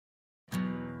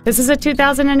This is a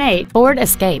 2008 Ford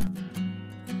Escape.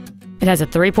 It has a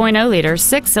 3.0-liter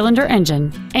six-cylinder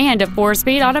engine and a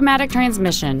 4-speed automatic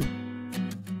transmission.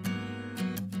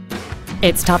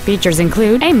 Its top features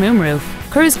include a moonroof,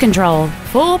 cruise control,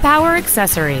 full power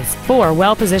accessories, 4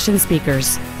 well-positioned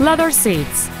speakers, leather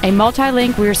seats, a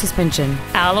multi-link rear suspension,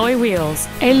 alloy wheels,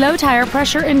 a low tire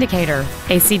pressure indicator,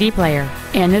 a CD player,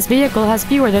 and this vehicle has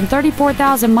fewer than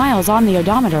 34,000 miles on the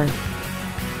odometer.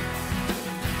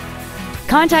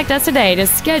 Contact us today to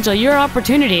schedule your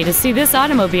opportunity to see this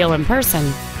automobile in person.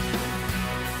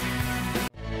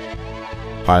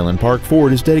 Highland Park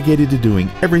Ford is dedicated to doing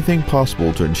everything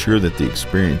possible to ensure that the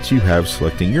experience you have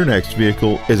selecting your next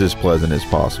vehicle is as pleasant as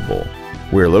possible.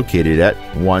 We're located at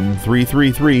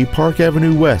 1333 Park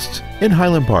Avenue West in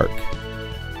Highland Park.